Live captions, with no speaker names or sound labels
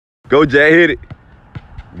Go, Jack. Hit it.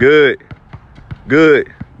 Good. Good.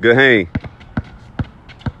 Good hang.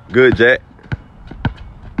 Good, Jack.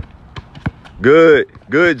 Good.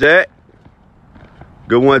 Good, Jack.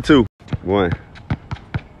 Good 1, 2. 1.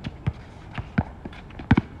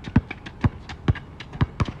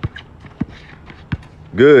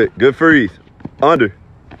 Good. Good freeze. Under.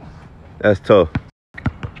 That's tough.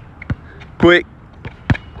 Quick.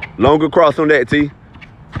 Longer cross on that, T.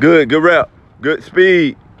 Good. Good wrap. Good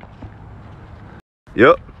speed.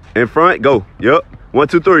 Yep. In front. Go. Yep. 1,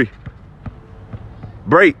 2, 3.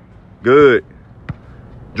 Break. Good.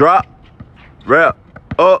 Drop. Wrap.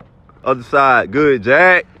 Up. Other side. Good,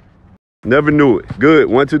 Jack. Never knew it. Good.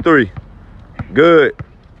 1, 2, 3. Good.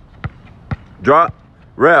 Drop.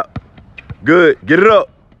 Wrap. Good. Get it up.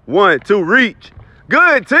 1, 2. Reach.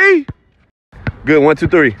 Good, T. Good. 1, 2,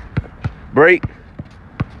 3. Break.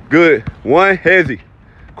 Good. 1. Hezzy.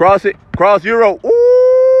 Cross it. Cross Euro. Ooh.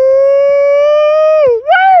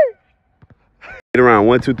 Wait. Get around.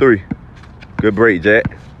 1, 2, 3. Good break,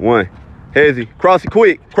 Jack. 1. Hezzy. Cross it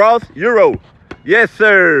quick. Cross Euro. Yes,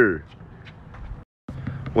 sir.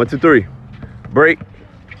 1, 2, 3. Break.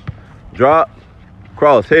 Drop.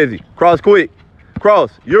 Cross. Hezzy. Cross quick.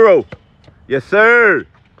 Cross. Euro. Yes, sir.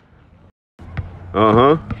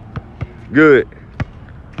 Uh-huh. Good.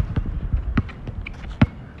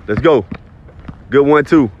 Let's go. Good 1,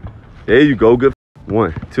 2. There you go. Good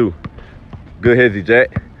 1, 2. Good Hezzy,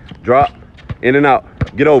 Jack. Drop. In and out.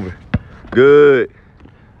 Get over. Good.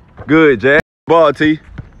 Good, Jack. Ball, T.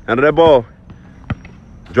 Handle that ball.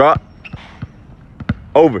 Drop.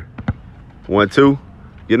 Over. 1, 2.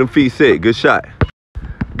 Get them feet set. Good shot.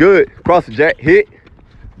 Good. Cross it, Jack. Hit.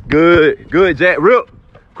 Good. Good, Jack. Rip.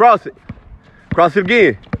 Cross it. Cross it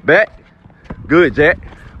again. Back. Good, Jack.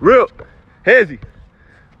 Rip. Hezzy.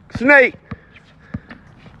 Snake.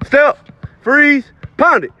 Step. Freeze.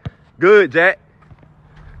 Pound it. Good, Jack.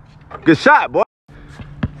 Good shot, boy.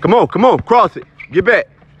 Come on. Come on. Cross it. Get back.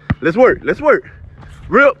 Let's work. Let's work.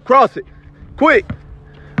 Rip. Cross it. Quick.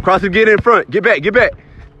 Cross it. Get in front. Get back. Get back.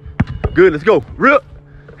 Good. Let's go. Rip.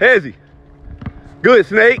 Hezzy. Good,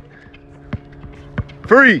 Snake.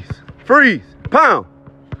 Freeze. Freeze. Pound.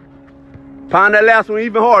 Pound that last one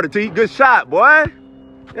even harder, T. Good shot, boy.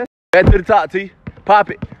 Back to the top, T.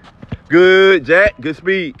 Pop it. Good, Jack. Good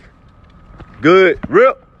speed. Good.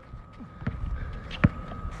 Rip.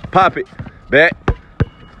 Pop it. Back.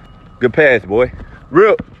 Good pass, boy.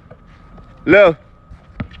 Rip. Left.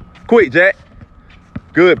 Quick, Jack.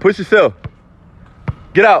 Good. Push yourself.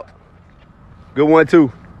 Get out. Good 1,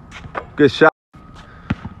 2. Good shot.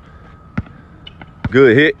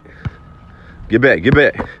 Good hit. Get back. Get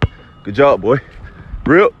back. Good job, boy.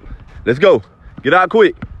 Rip. Let's go. Get out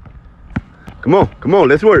quick. Come on. Come on.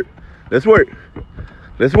 Let's work. Let's work.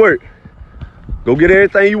 Let's work. Go get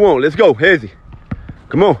everything you want. Let's go. Hezzy.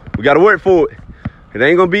 Come on. We got to work for it. It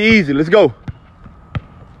ain't going to be easy. Let's go.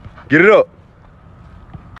 Get it up.